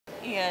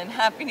Ian,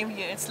 Happy New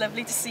Year. It's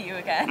lovely to see you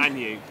again. And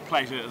you.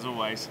 Pleasure as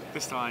always.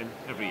 This time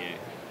every year.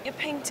 Your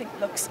painting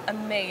looks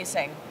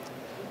amazing.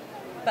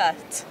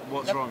 But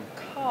what's wrong?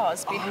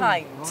 Cars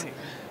behind. Oh, right.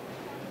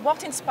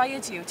 What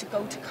inspired you to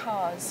go to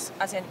cars,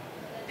 as in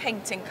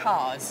painting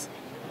cars?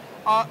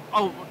 Well,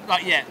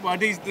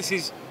 this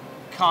is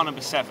car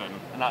number 7,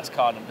 and that's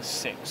car number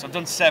 6. I've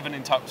done 7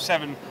 in total,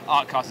 7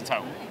 art cars in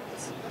total.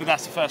 But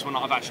that's the first one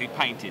that I've actually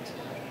painted.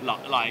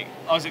 Like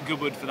I was at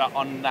Goodwood for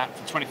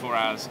for 24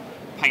 hours,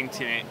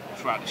 painting it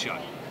throughout the show.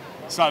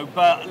 So,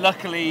 but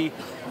luckily,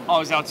 I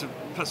was able to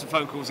put some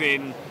phone calls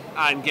in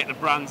and get the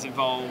brands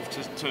involved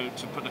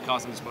to put the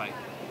cars on display.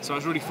 So I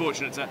was really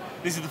fortunate to.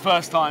 This is the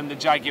first time the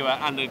Jaguar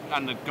and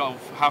the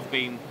Golf have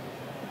been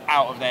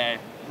out of their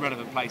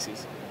relevant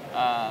places.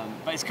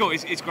 But it's cool.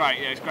 It's great.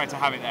 Yeah, it's great to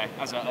have it there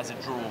as a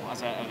draw,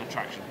 as an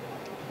attraction.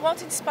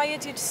 What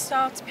inspired you to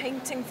start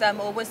painting them,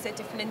 or was there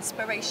different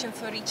inspiration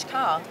for each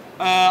car?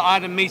 I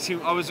had a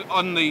meeting. I was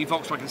on the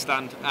Volkswagen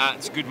stand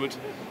at Goodwood,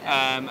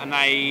 and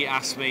they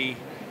asked me.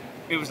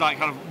 It was like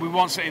kind of, we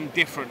want something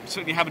different,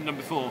 something you haven't done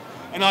before.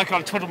 And I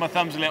kind of twiddled my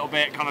thumbs a little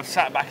bit, kind of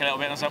sat back a little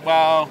bit, and I was like,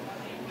 well,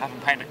 I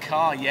haven't painted a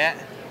car yet.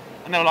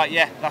 And they were like,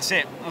 yeah, that's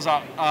it. I was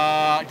like,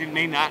 I didn't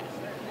mean that.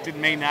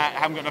 I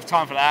haven't got enough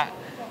time for that.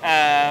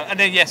 And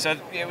then, yes, yeah,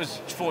 so it was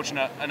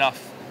fortunate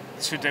enough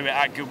to do it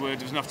at Goodwood.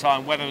 There was enough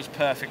time, weather was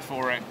perfect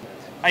for it.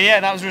 And yeah,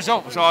 that was the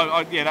result. So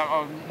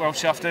I'm well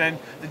chuffed. And then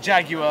the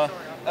Jaguar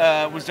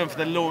was done for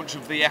the launch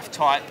of the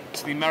F-Type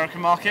to the American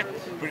market,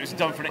 but it was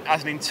done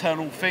as an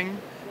internal thing,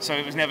 so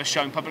it was never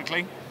shown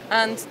publicly.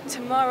 And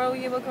tomorrow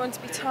you were going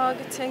to be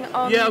targeting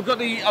on. Yeah, I've got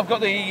the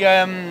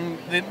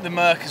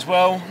Merc as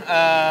well.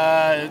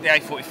 The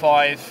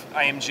A45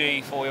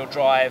 AMG 4-wheel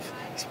drive.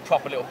 It's a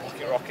proper little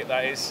pocket rocket,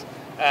 that is.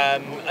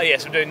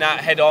 Yes, we're doing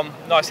that head-on,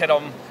 nice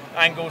head-on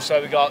angle.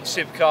 So we got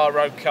supercar,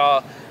 road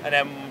car, and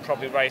then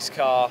probably race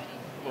car.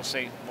 We'll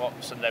see what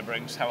Sunday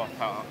brings. How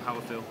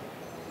I feel.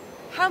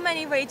 How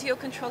many radio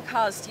control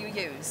cars do you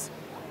use?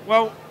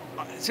 Well,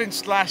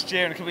 since last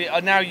year, I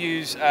now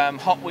use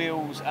Hot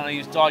Wheels, and I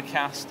use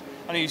die-cast,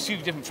 and I use 2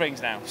 different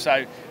things now.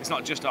 So it's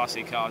not just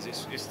RC cars;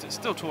 it's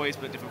still toys,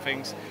 but different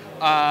things.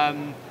 I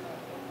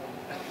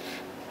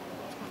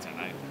don't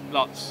know,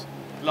 lots,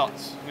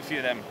 a few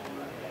of them,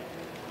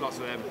 lots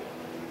of them.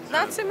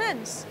 That's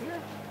immense. Yeah.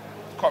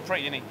 Quite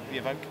pretty, isn't he?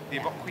 The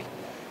Evoque.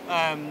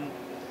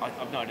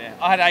 I've no idea.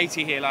 I had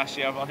 80 here last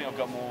year. I think I've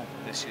got more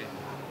this year.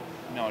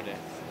 No idea.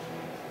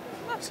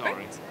 That's Sorry.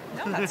 Great.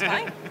 No, that's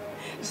fine.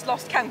 Just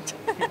lost count.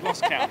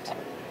 Lost count.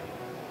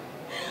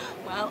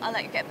 Well, I'll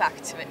let you get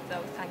back to it,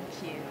 though. Thank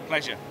you.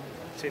 Pleasure.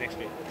 See you next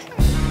week.